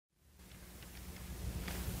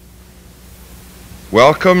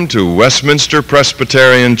Welcome to Westminster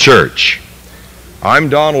Presbyterian Church. I'm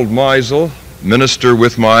Donald Meisel, minister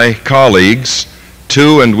with my colleagues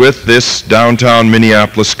to and with this downtown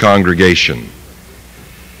Minneapolis congregation.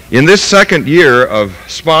 In this second year of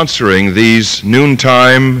sponsoring these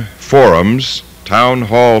noontime forums, town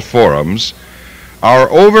hall forums, our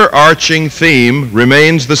overarching theme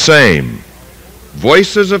remains the same: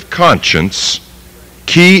 Voices of Conscience,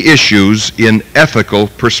 Key Issues in Ethical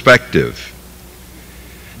Perspective.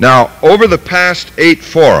 Now, over the past 8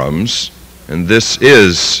 forums, and this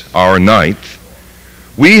is our 9th,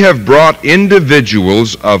 we have brought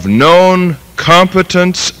individuals of known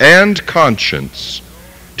competence and conscience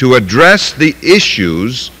to address the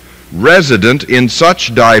issues resident in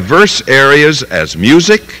such diverse areas as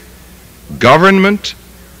music, government,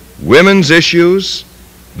 women's issues,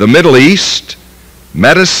 the Middle East,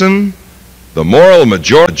 medicine, the moral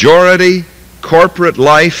majority, corporate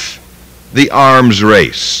life, the arms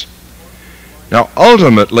race. Now,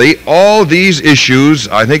 ultimately, all these issues,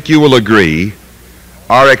 I think you will agree,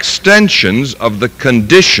 are extensions of the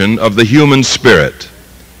condition of the human spirit,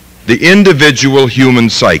 the individual human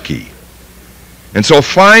psyche. And so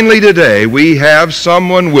finally today, we have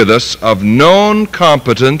someone with us of known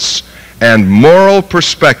competence and moral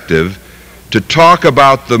perspective to talk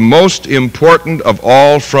about the most important of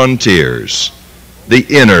all frontiers, the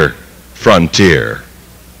inner frontier.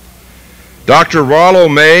 Dr. Rollo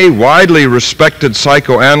May, widely respected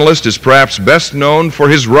psychoanalyst, is perhaps best known for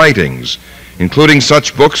his writings, including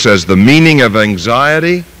such books as The Meaning of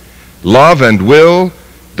Anxiety, Love and Will,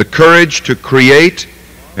 The Courage to Create,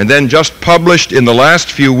 and then just published in the last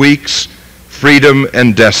few weeks, Freedom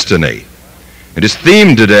and Destiny. And his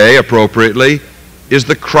theme today, appropriately, is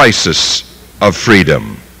the crisis of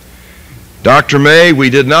freedom. Dr. May, we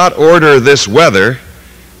did not order this weather,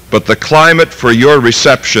 but the climate for your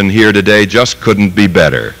reception here today just couldn't be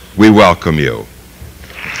better. We welcome you. Let me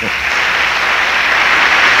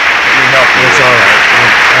help you. It's all right.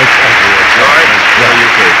 All right? Yeah, you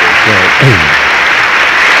take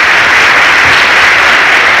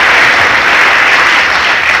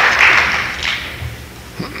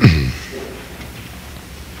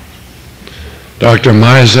it. Dr.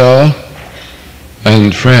 Meisel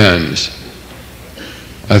and friends,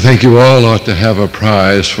 I think you all ought to have a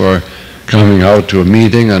prize for coming out to a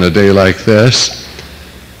meeting on a day like this.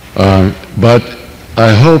 But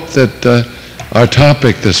I hope that our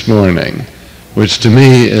topic this morning, which to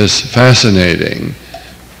me is fascinating,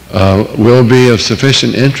 will be of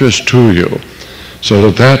sufficient interest to you so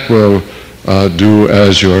that will do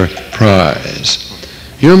as your prize.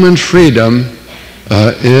 Human freedom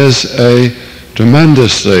is a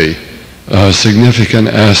tremendously significant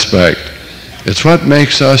aspect. It's what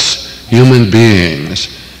makes us human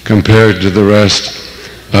beings compared to the rest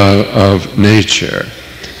of nature.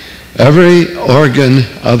 Every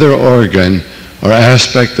other organ or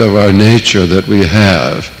aspect of our nature that we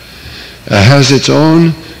have has its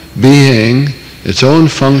own being, its own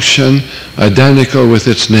function, identical with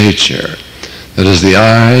its nature. That is, the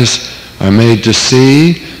eyes are made to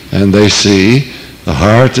see, and they see. The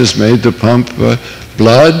heart is made to pump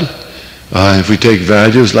blood. If we take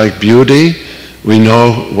values like beauty, we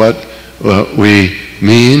know what we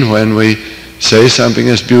mean when we say something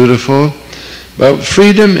is beautiful. But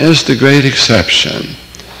freedom is the great exception,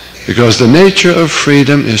 because the nature of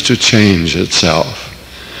freedom is to change itself.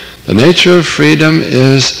 The nature of freedom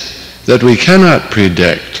is that we cannot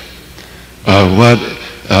predict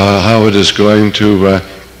how it is going to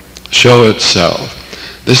show itself.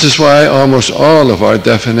 This is why almost all of our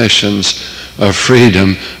definitions of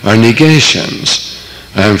freedom are negations.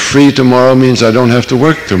 I am free tomorrow means I don't have to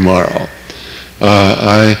work tomorrow.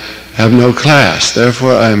 I have no class,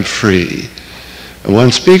 therefore I am free. And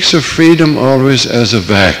one speaks of freedom always as a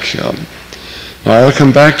vacuum. Now, I'll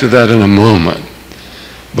come back to that in a moment.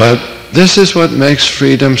 But this is what makes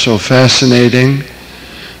freedom so fascinating,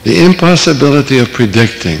 the impossibility of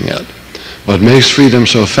predicting it. What makes freedom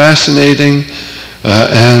so fascinating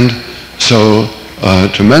and so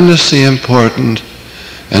tremendously important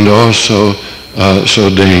and also so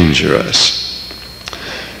dangerous.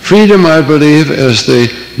 Freedom, I believe, is the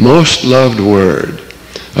most loved word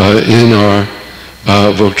in our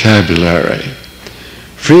vocabulary.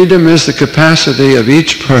 Freedom is the capacity of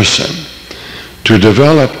each person to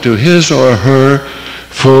develop to his or her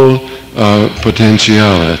full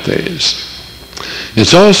potentialities.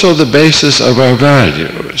 It's also the basis of our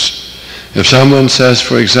values. If someone says,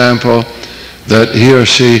 for example, that he or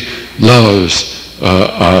she loves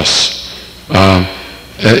us,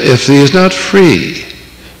 if he is not free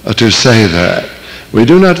to say that, we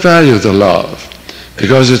do not value the love.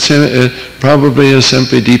 because it probably is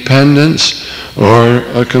simply dependence or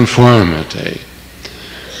a conformity.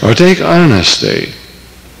 Or take honesty.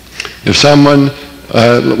 If someone,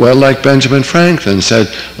 like Benjamin Franklin said,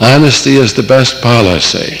 honesty is the best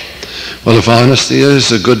policy. Well, if honesty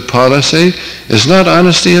is a good policy, it's not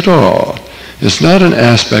honesty at all. It's not an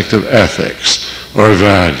aspect of ethics or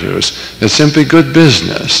values. It's simply good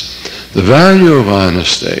business. The value of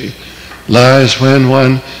honesty lies when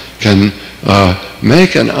one can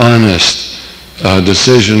make an honest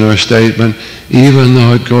decision or statement even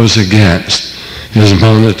though it goes against his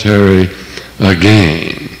monetary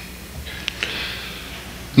gain.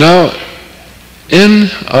 Now, in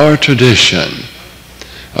our tradition,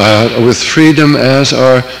 with freedom as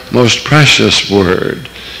our most precious word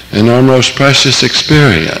and our most precious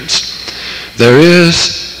experience, there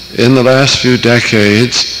is, in the last few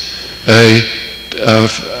decades, a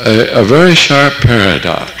very sharp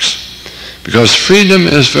paradox, because freedom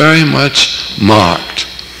is very much mocked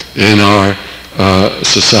in our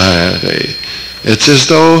society. It's as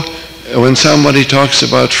though when somebody talks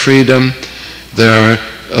about freedom, they're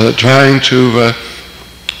trying to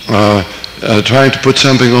put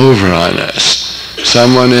something over on us.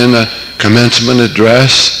 Someone in a commencement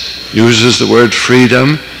address uses the word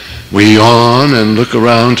freedom. We yawn and look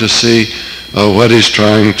around to see what he's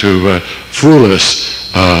trying to fool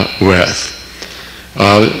us with.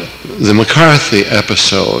 The McCarthy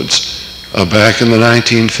episodes back in the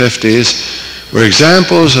 1950s were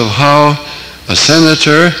examples of how a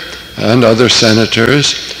senator and other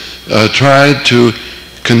senators tried to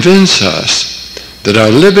convince us that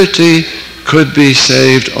our liberty could be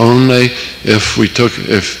saved only if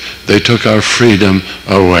they took our freedom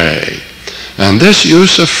away. And this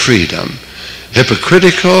use of freedom,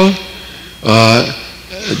 hypocritical,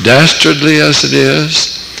 dastardly as it is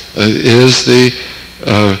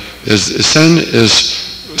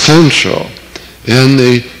central in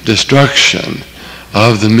the destruction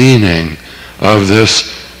of the meaning of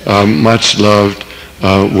this much loved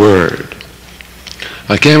word.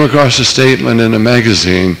 I came across a statement in a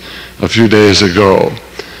magazine a few days ago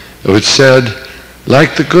which said,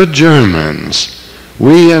 like the good Germans,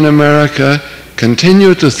 we in America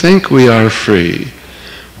continue to think we are free,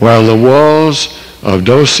 while the walls of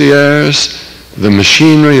dossiers, the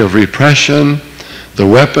machinery of repression, the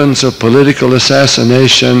weapons of political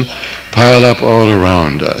assassination pile up all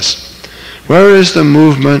around us. Where is the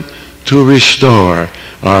movement to restore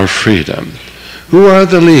our freedom? Who are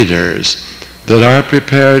the leaders that are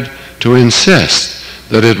prepared to insist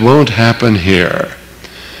that it won't happen here?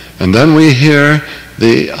 And then we hear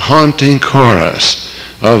the haunting chorus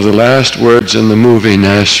of the last words in the movie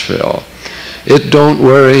Nashville. It don't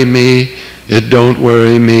worry me, it don't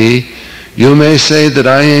worry me. You may say that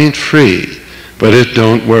I ain't free, but it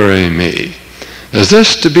don't worry me. Is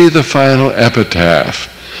this to be the final epitaph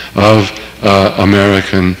of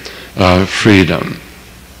American freedom?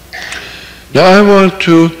 Now I want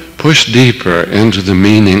to push deeper into the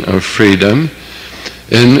meaning of freedom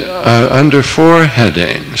under four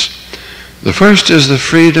headings. The first is the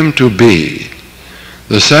freedom to be.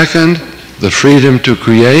 The second, the freedom to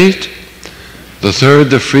create. The third,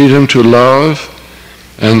 the freedom to love.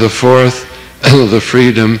 And the fourth, the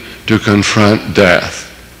freedom to confront death.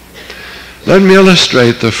 Let me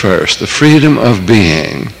illustrate the first, the freedom of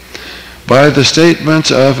being, by the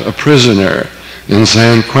statements of a prisoner in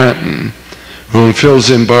San Quentin, whom Phil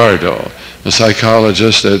Zimbardo, a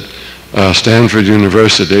psychologist at Stanford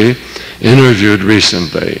University, interviewed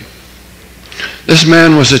recently. This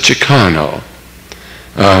man was a Chicano,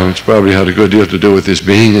 which probably had a good deal to do with his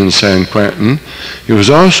being in San Quentin. He was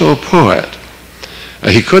also a poet.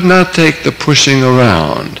 He could not take the pushing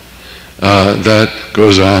around that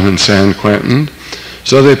goes on in San Quentin,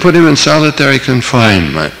 so they put him in solitary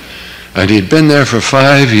confinement, and he'd been there for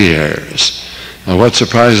 5 years. Now, what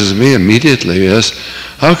surprises me immediately is,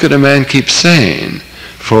 how could a man keep sane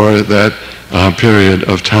for that period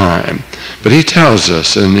of time? But he tells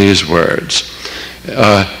us in these words.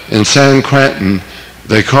 In San Quentin,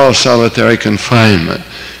 they call solitary confinement,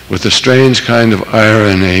 with a strange kind of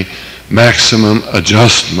irony, maximum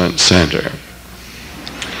adjustment center.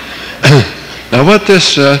 Now what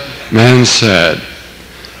this man said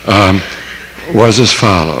was as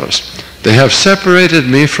follows. They have separated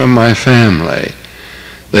me from my family.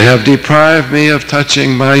 They have deprived me of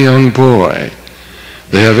touching my young boy.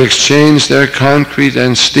 They have exchanged their concrete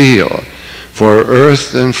and steel for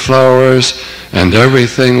earth and flowers and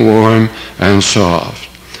everything warm and soft.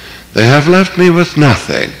 They have left me with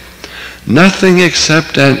nothing, nothing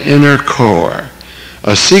except an inner core,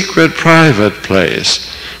 a secret private place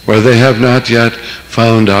where they have not yet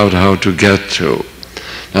found out how to get to.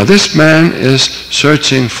 Now this man is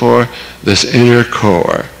searching for this inner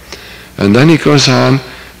core. And then he goes on,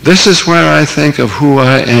 this is where I think of who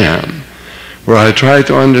I am, where I try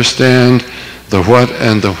to understand the what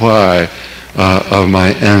and the why of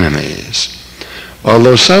my enemies.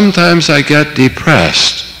 Although sometimes I get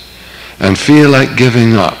depressed and feel like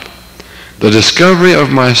giving up, the discovery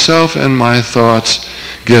of myself and my thoughts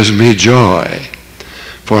gives me joy.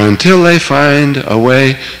 For until they find a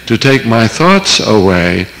way to take my thoughts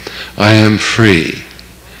away, I am free.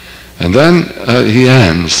 And then he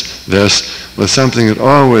ends this with something that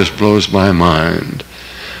always blows my mind.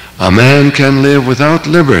 A man can live without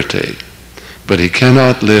liberty, but he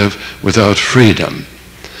cannot live without freedom.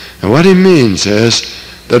 And what he means is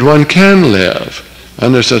that one can live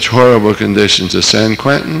under such horrible conditions as San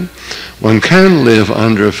Quentin. One can live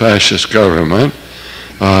under a fascist government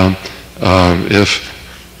if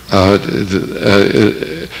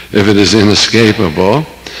it is inescapable,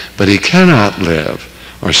 but he cannot live,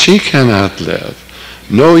 or she cannot live.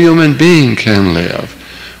 No human being can live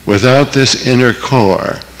without this inner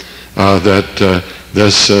core that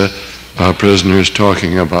this prisoner is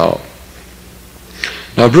talking about.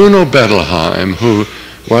 Now, Bruno Bettelheim, who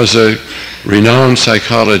was a renowned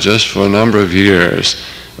psychologist for a number of years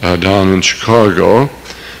down in Chicago,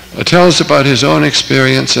 tells about his own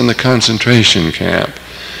experience in the concentration camp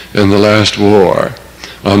in the last war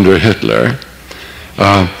under Hitler.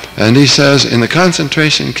 And he says, in the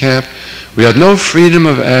concentration camp, we had no freedom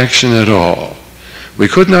of action at all. We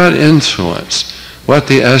could not influence what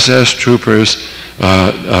the SS troopers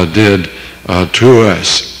did to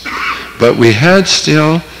us. But we had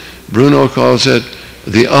still, Bruno calls it,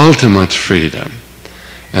 the ultimate freedom.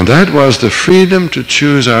 And that was the freedom to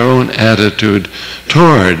choose our own attitude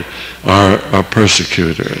toward our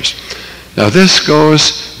persecutors. Now this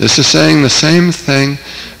is saying the same thing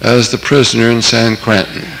as the prisoner in San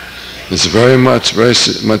Quentin. It's very much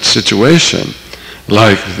situation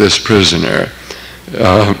like this prisoner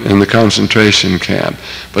in the concentration camp.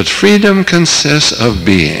 But freedom consists of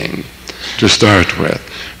being, to start with.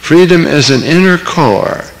 Freedom is an inner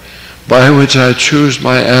core by which I choose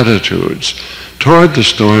my attitudes toward the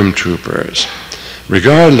stormtroopers,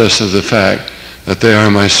 regardless of the fact that they are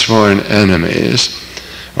my sworn enemies,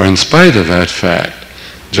 or in spite of that fact,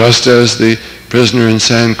 just as the prisoner in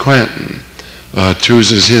San Quentin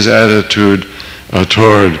chooses his attitude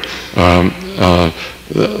toward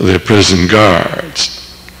the prison guards.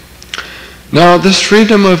 Now, this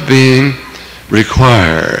freedom of being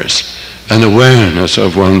requires an awareness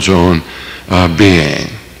of one's own being.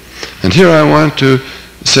 And here I want to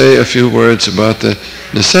say a few words about the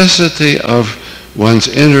necessity of one's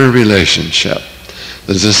inner relationship.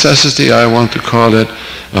 The necessity, I want to call it,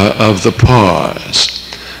 of the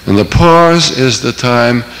pause. And the pause is the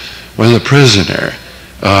time when the prisoner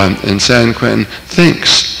in San Quentin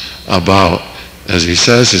thinks about, as he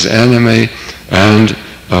says, his enemy and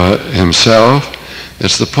himself.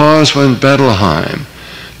 It's the pause when Bettelheim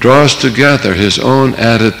draws together his own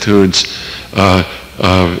attitudes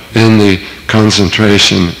in the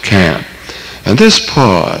concentration camp. And this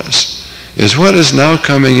pause is what is now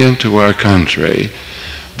coming into our country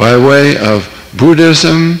by way of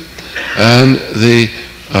Buddhism and the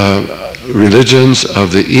religions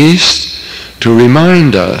of the East to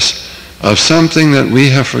remind us of something that we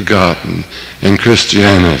have forgotten in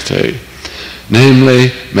Christianity,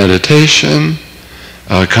 namely meditation,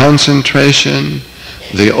 concentration,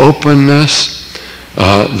 the openness,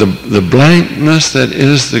 the blankness that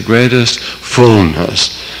is the greatest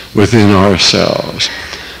fullness within ourselves,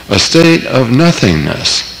 a state of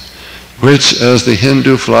nothingness, which, as the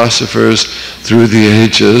Hindu philosophers through the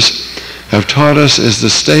ages have taught us, is the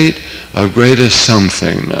state of greatest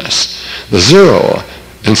somethingness. The zero,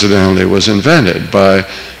 incidentally, was invented by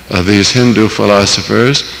these Hindu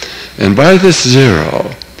philosophers, and by this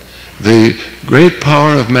zero, the great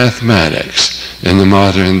power of mathematics in the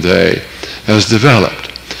modern day has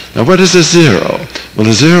developed. Now, what is a zero? Well,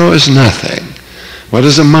 a zero is nothing. What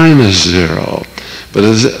is a minus zero?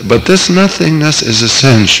 But this nothingness is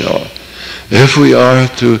essential if we are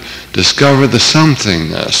to discover the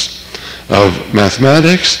somethingness of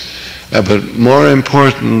mathematics, but more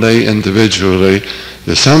importantly, individually,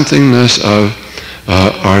 the somethingness of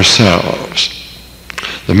ourselves.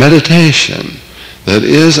 The meditation that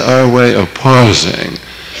is our way of pausing,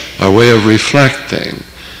 our way of reflecting,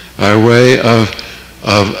 our way of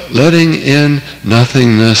letting in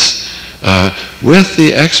nothingness with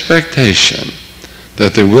the expectation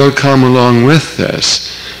that there will come along with this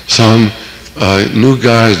some new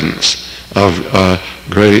guidance of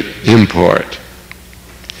great import.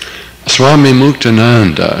 Swami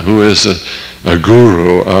Muktananda, who is a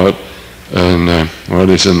guru out in, well,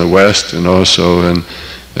 he's in the West and also in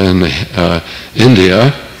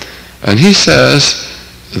India, and he says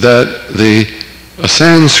that the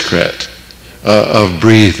Sanskrit of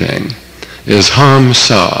breathing is ham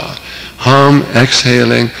sa, ham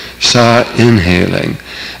exhaling, sa inhaling,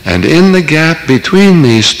 and in the gap between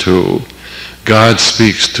these two, God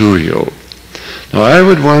speaks to you. Now I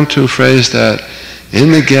would want to phrase that,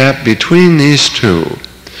 in the gap between these two,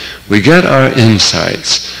 we get our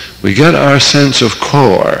insights, we get our sense of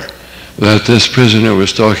core that this prisoner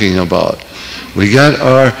was talking about. We get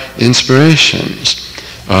our inspirations.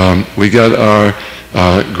 We get our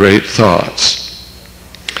great thoughts.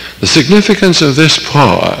 The significance of this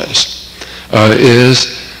pause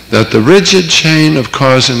is that the rigid chain of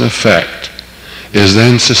cause and effect is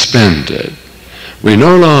then suspended. We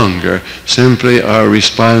no longer simply are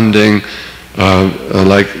responding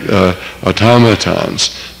like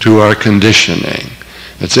automatons to our conditioning.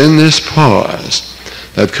 It's in this pause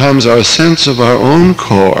that comes our sense of our own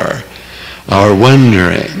core, our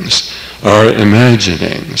wonderings, our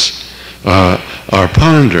imaginings, our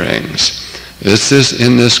ponderings. It's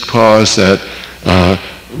in this pause that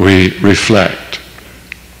we reflect.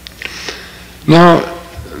 Now,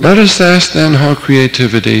 let us ask then how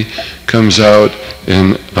creativity comes out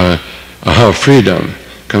in, how freedom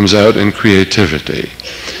comes out in creativity.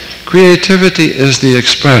 Creativity is the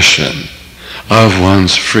expression of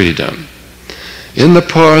one's freedom. In the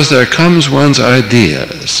pause there comes one's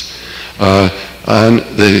ideas on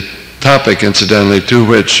the topic, incidentally, to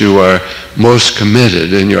which you are most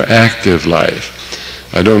committed in your active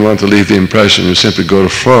life. I don't want to leave the impression you simply go to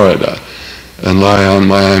Florida and lie on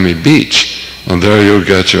Miami Beach and there you'll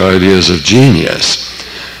get your ideas of genius.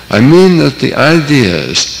 I mean that the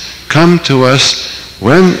ideas come to us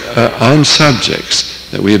when on subjects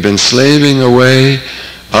that we have been slaving away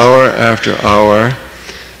hour after hour,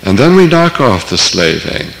 and then we knock off the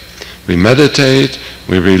slaving. We meditate,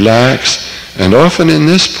 we relax, and often in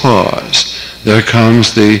this pause there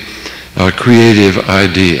comes the creative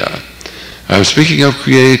idea. I'm speaking of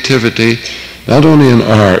creativity not only in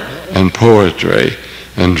art and poetry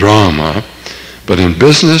and drama, but in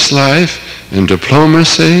business life, in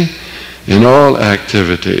diplomacy, in all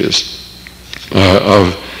activities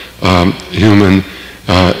of human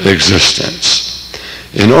existence.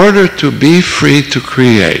 In order to be free to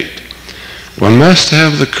create, one must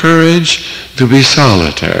have the courage to be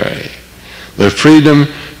solitary, the freedom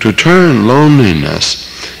to turn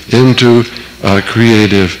loneliness into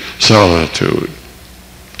creative solitude.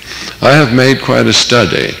 I have made quite a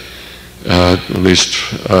study, at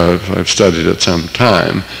least I've studied it some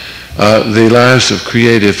time, the lives of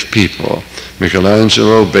creative people,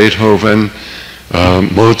 Michelangelo, Beethoven,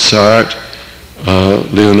 Mozart,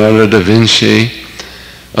 Leonardo da Vinci,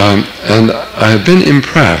 and I have been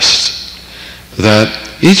impressed that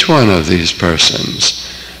each one of these persons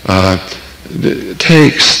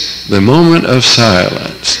takes the moment of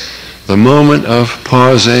silence, the moment of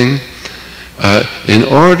pausing, in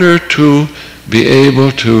order to be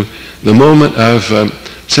able to, the moment of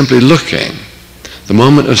simply looking, the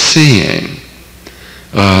moment of seeing,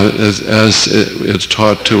 as it's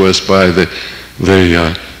taught to us by the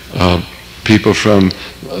people from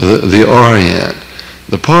the Orient.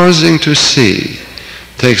 The pausing to see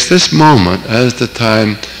takes this moment as the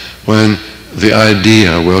time when the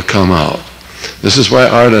idea will come out. This is why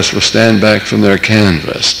artists will stand back from their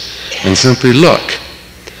canvas and simply look.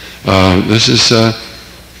 This is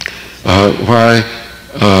why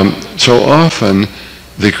so often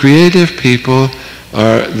the creative people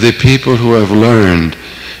are the people who have learned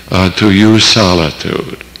to use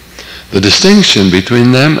solitude. The distinction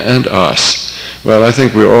between them and us, well, I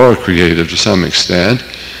think we're all creative to some extent.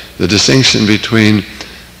 The distinction between,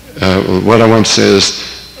 what I want to say is,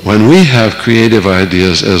 when we have creative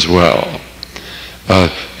ideas as well,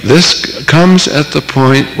 this comes at the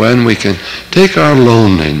point when we can take our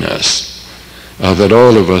loneliness that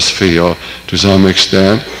all of us feel to some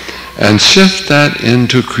extent and shift that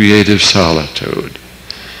into creative solitude.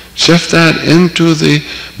 Shift that into the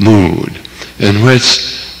mood in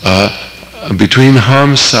which between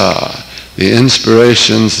hamsa, the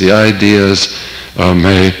inspirations, the ideas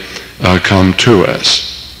may come to us.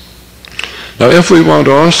 Now if we want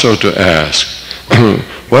also to ask,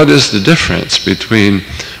 what is the difference between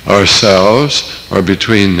ourselves or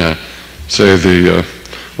between, say, the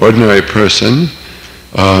ordinary person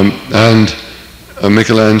and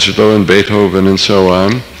Michelangelo and Beethoven and so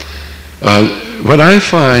on, what I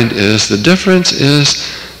find is the difference is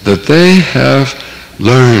that they have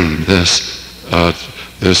learned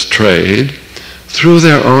this trade through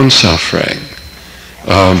their own suffering.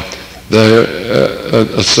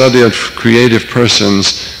 A study of creative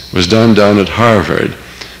persons was done down at Harvard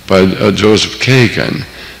by Joseph Kagan.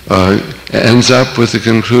 Ends up with the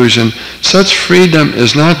conclusion, such freedom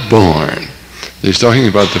is not born. He's talking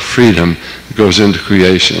about the freedom that goes into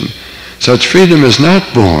creation. Such freedom is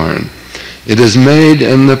not born. It is made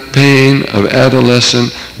in the pain of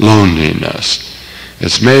adolescent loneliness.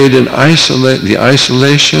 It's made in the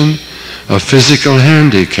isolation of physical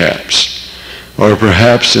handicaps, or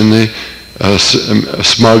perhaps in the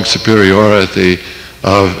smug superiority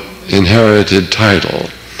of inherited title.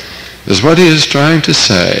 Is what he is trying to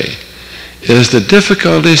say is the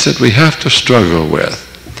difficulties that we have to struggle with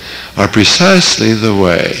are precisely the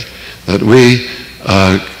way that we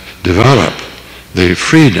develop the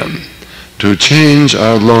freedom to change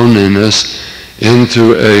our loneliness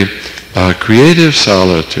into a creative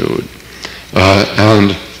solitude,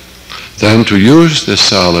 and then to use this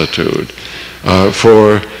solitude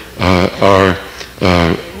for our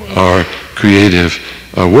creative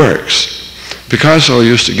works. Picasso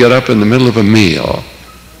used to get up in the middle of a meal,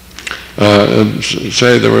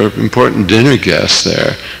 say there were important dinner guests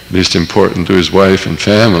there, at least important to his wife and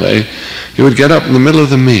family. He would get up in the middle of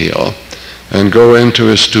the meal and go into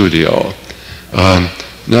his studio.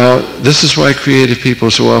 Now, this is why creative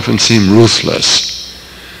people so often seem ruthless.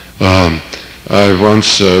 I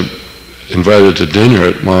once invited to dinner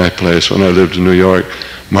at my place when I lived in New York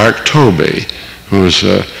Mark Tobey, who was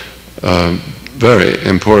a very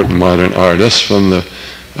important modern artist from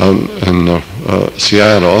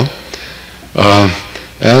Seattle.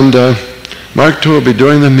 And Mark Tobey,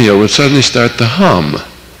 during the meal, would suddenly start to hum.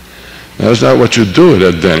 Now, that's not what you do at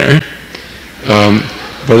a dinner,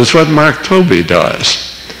 but it's what Mark Tobey does.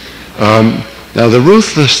 Now, the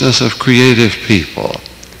ruthlessness of creative people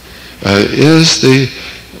is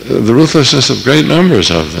the ruthlessness of great numbers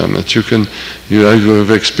of them that you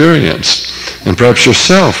have experienced, and perhaps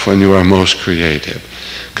yourself when you are most creative,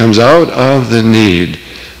 comes out of the need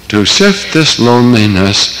to sift this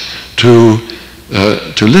loneliness, to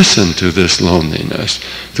listen to this loneliness,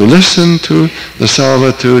 to listen to the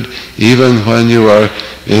solitude even when you are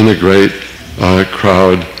in a great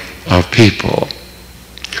crowd of people.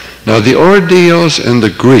 Now, the ordeals and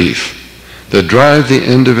the grief that drive the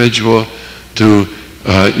individual to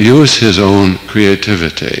use his own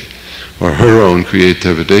creativity or her own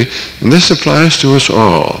creativity, and this applies to us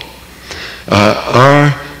all,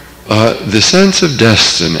 are the sense of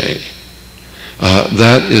destiny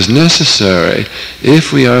that is necessary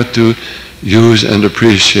if we are to use and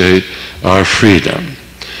appreciate our freedom.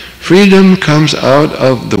 Freedom comes out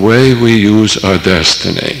of the way we use our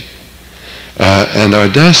destiny. And our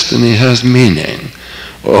destiny has meaning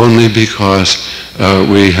only because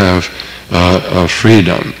we have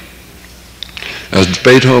freedom. As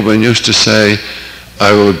Beethoven used to say,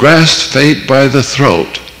 I will grasp fate by the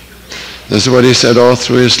throat. This is what he said all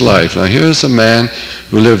through his life. Now here's a man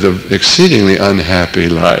who lived an exceedingly unhappy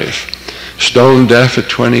life. Stone deaf at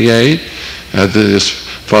 28, his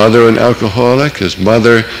father an alcoholic, his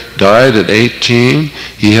mother died at 18,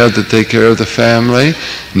 he had to take care of the family,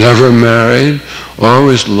 never married,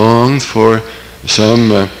 always longed for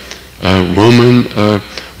some woman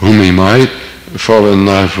whom he might fall in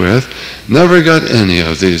love with, never got any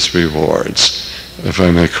of these rewards, if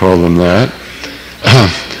I may call them that.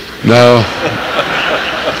 Now,